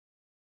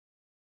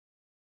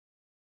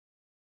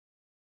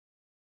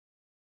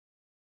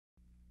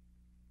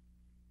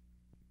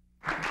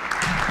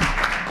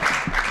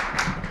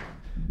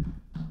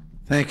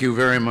Thank you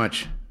very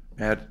much,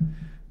 Pat.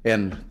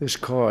 And this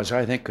cause,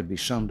 I think, could be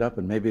summed up,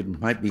 and maybe it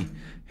might be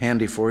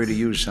handy for you to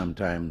use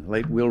sometime.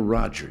 Late Will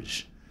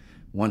Rogers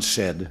once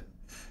said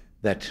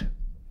that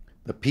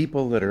the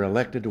people that are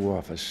elected to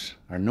office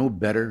are no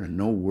better and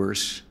no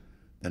worse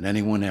than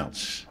anyone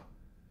else,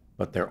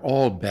 but they're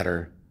all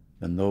better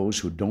than those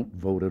who don't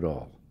vote at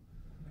all.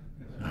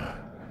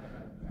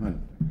 You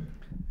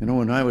know,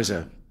 when I was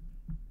a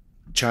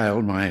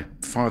child, my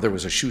father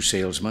was a shoe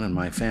salesman, and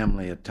my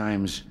family at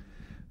times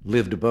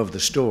lived above the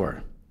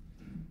store.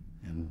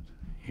 And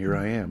here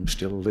I am,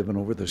 still living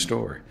over the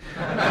store.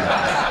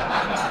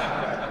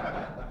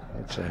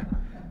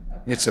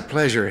 It's a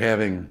pleasure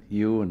having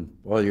you and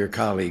all your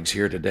colleagues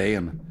here today,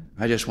 and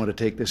I just want to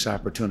take this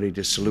opportunity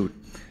to salute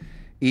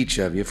each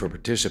of you for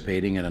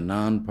participating in a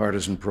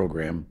nonpartisan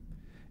program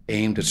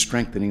aimed at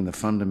strengthening the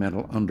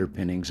fundamental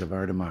underpinnings of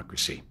our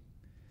democracy.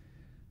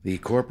 The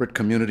corporate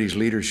community's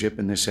leadership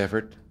in this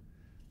effort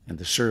and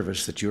the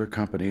service that your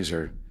companies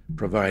are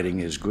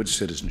providing is good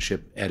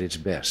citizenship at its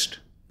best.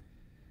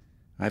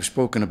 I've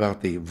spoken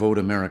about the Vote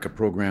America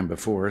program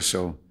before,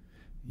 so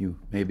you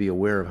may be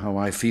aware of how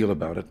I feel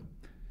about it.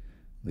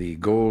 The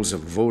goals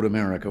of Vote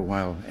America,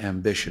 while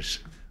ambitious,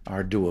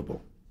 are doable.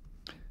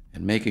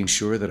 And making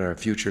sure that our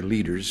future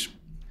leaders,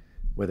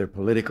 whether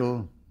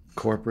political,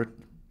 corporate,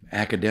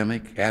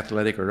 academic,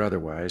 athletic, or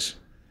otherwise,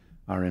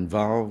 are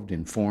involved,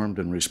 informed,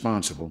 and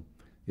responsible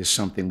is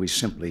something we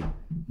simply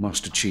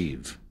must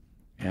achieve.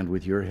 And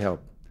with your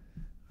help,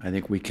 I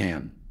think we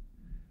can.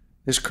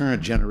 This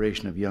current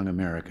generation of young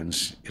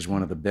Americans is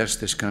one of the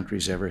best this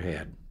country's ever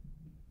had.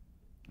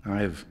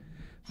 I've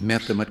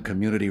met them at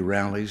community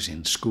rallies,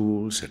 in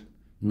schools, at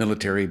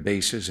military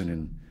bases, and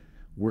in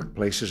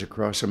workplaces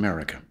across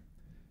America.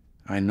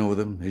 I know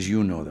them, as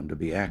you know them, to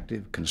be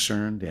active,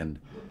 concerned, and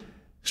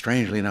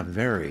strangely enough,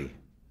 very,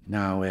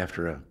 now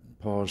after a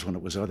pause when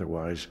it was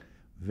otherwise,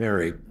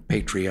 very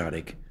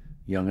patriotic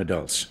young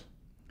adults.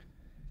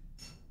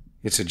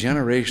 It's a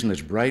generation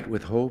that's bright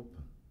with hope,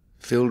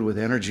 filled with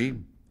energy,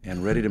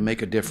 and ready to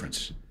make a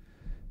difference.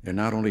 They're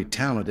not only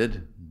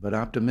talented, but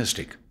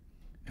optimistic,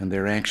 and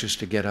they're anxious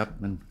to get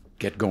up and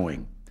get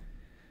going.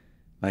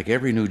 Like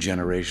every new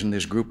generation,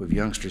 this group of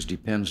youngsters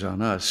depends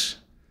on us,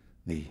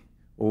 the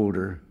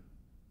older,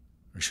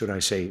 or should I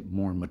say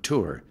more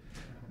mature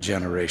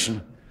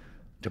generation,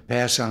 to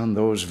pass on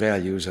those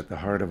values at the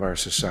heart of our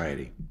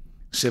society.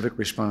 Civic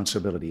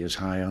responsibility is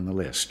high on the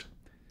list.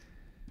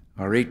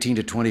 Our 18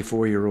 to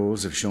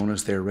 24-year-olds have shown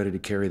us they're ready to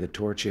carry the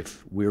torch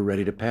if we're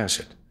ready to pass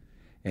it.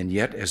 And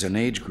yet, as an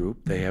age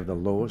group, they have the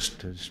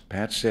lowest, as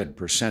Pat said,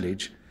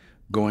 percentage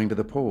going to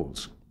the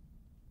polls.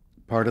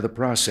 Part of the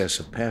process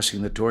of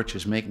passing the torch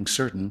is making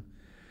certain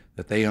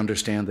that they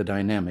understand the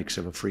dynamics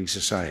of a free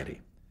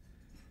society.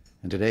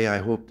 And today I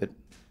hope that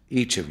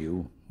each of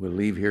you will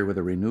leave here with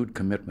a renewed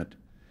commitment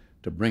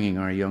to bringing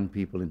our young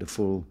people into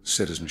full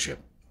citizenship.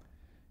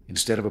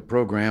 Instead of a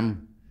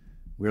program,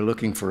 we're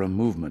looking for a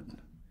movement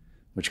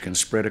which can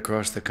spread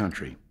across the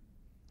country.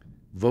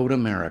 Vote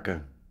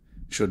America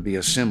should be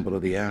a symbol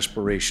of the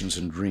aspirations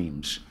and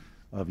dreams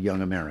of young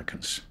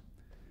Americans.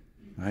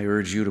 I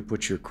urge you to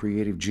put your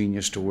creative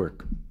genius to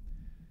work.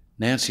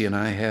 Nancy and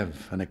I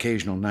have an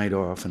occasional night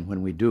off, and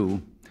when we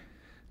do,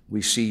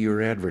 we see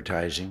your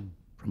advertising,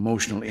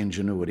 promotional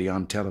ingenuity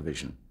on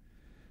television.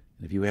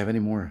 And if you have any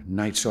more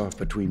nights off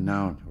between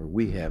now, or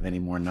we have any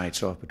more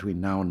nights off between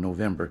now and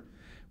November,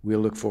 we'll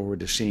look forward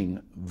to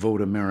seeing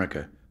Vote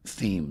America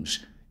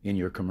themes in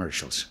your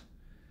commercials.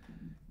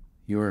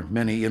 Your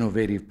many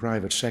innovative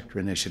private sector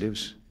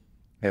initiatives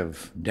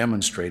have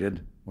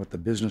demonstrated what the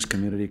business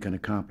community can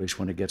accomplish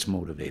when it gets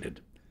motivated.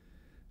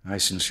 I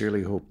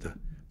sincerely hope the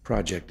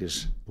project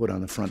is put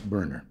on the front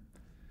burner.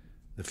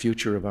 The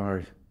future of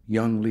our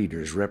young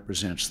leaders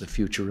represents the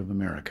future of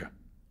America.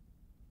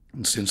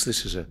 And since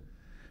this is a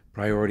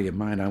priority of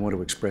mine, I want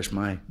to express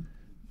my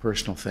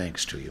personal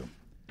thanks to you.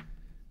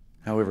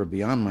 However,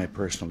 beyond my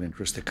personal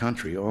interest, the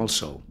country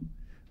also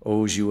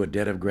owes you a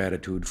debt of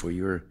gratitude for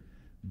your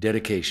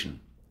dedication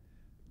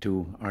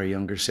to our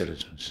younger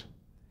citizens.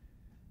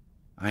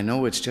 I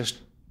know it's just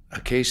a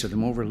case of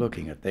them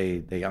overlooking it.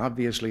 They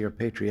obviously are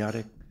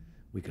patriotic.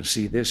 We can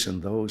see this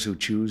in those who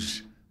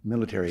choose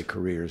military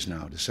careers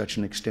now to such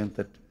an extent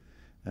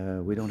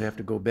that we don't have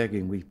to go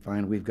begging. We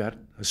find we've got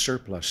a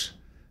surplus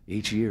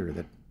each year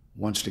that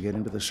wants to get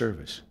into the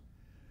service.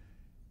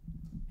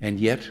 And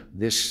yet,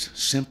 this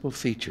simple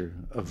feature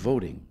of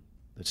voting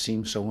that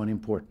seems so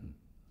unimportant.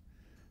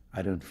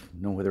 I don't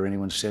know whether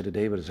anyone said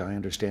today, but as I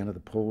understand it, the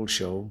polls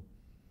show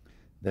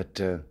that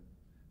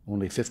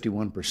only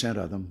 51%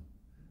 of them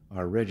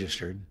are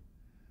registered,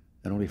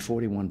 and only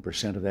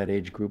 41% of that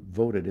age group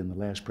voted in the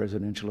last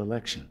presidential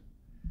election.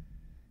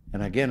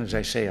 And again, as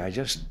I say, I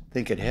just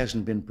think it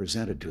hasn't been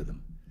presented to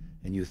them.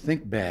 And you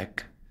think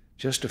back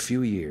just a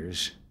few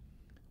years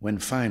when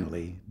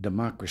finally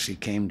democracy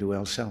came to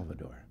El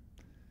Salvador,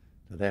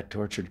 to that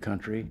tortured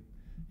country,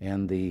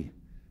 and the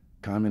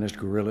communist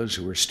guerrillas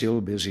who were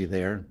still busy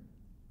there.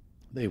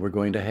 They were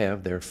going to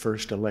have their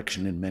first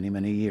election in many,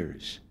 many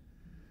years.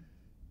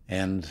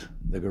 And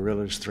the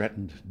guerrillas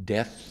threatened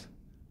death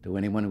to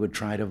anyone who would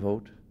try to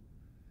vote.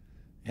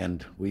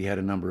 And we had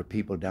a number of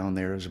people down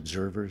there as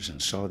observers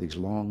and saw these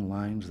long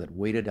lines that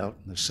waited out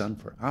in the sun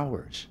for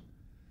hours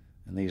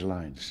in these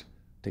lines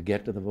to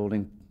get to the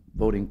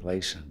voting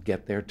place and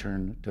get their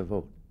turn to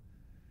vote.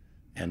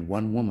 And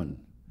one woman,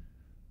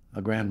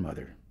 a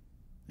grandmother,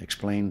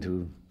 explained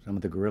to some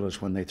of the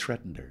guerrillas when they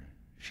threatened her.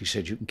 She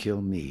said, "You can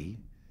kill me,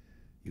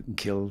 you can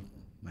kill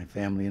my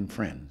family and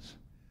friends.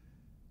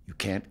 You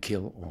can't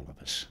kill all of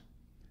us."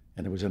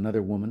 And there was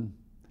another woman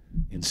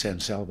in San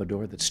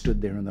Salvador that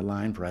stood there in the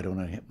line for I don't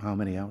know how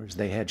many hours.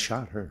 They had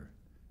shot her.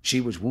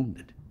 She was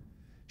wounded.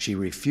 She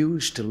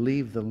refused to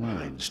leave the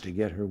lines to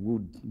get her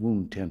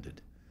wound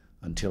tended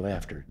until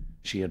after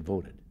she had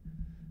voted.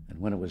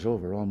 And when it was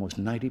over, almost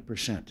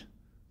 90%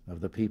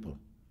 of the people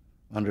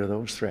under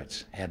those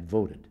threats had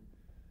voted.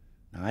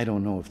 Now, I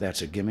don't know if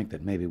that's a gimmick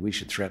that maybe we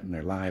should threaten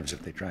their lives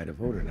if they try to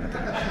vote or not.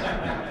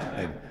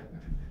 They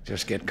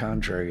just get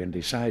contrary and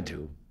decide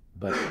to.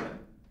 But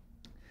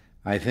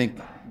I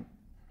think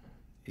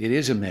it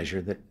is a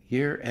measure that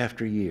year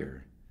after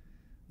year,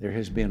 there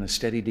has been a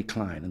steady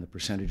decline in the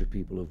percentage of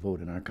people who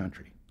vote in our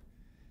country.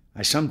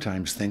 I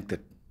sometimes think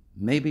that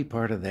maybe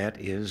part of that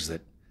is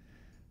that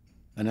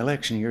an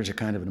election year is a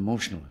kind of an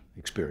emotional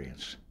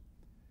experience.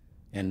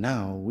 And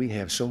now we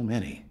have so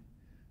many.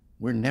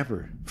 We're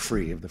never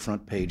free of the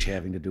front page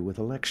having to do with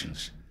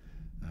elections.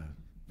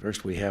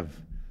 First we have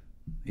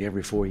the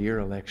every 4-year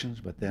elections,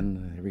 but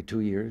then every 2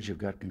 years you've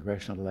got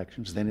congressional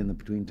elections. Then in the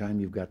between time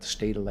you've got the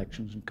state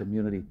elections and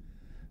community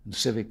and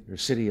civic or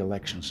city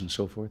elections and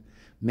so forth.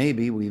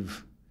 Maybe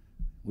we've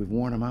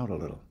worn them out a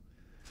little.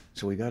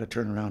 So we got to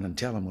turn around and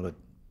tell them, well,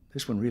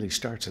 this one really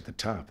starts at the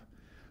top.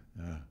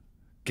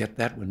 Get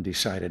that one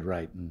decided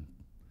right, and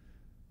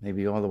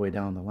maybe all the way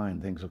down the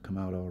line things will come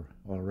out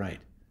all right.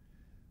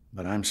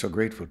 But I'm so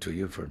grateful to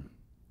you for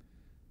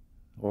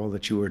all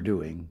that you are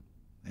doing,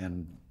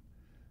 and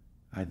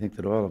I think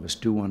that all of us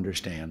do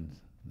understand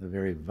the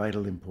very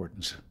vital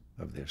importance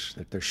of this,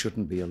 that there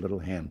shouldn't be a little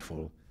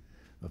handful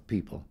of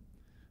people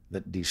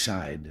that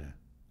decide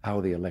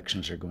how the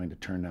elections are going to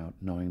turn out,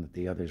 knowing that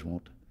the others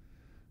won't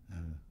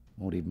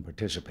even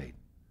participate.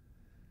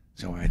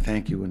 So I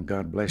thank you and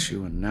God bless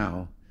you, and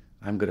now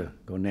I'm going to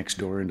go next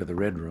door into the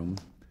Red Room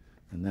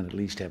and then at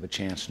least have a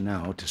chance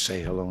now to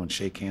say hello and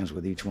shake hands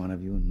with each one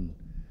of you, and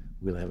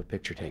we'll have a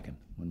picture taken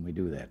when we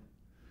do that.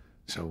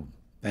 So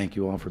thank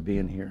you all for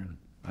being here.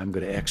 I'm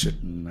going to exit,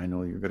 and I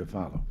know you're going to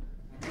follow.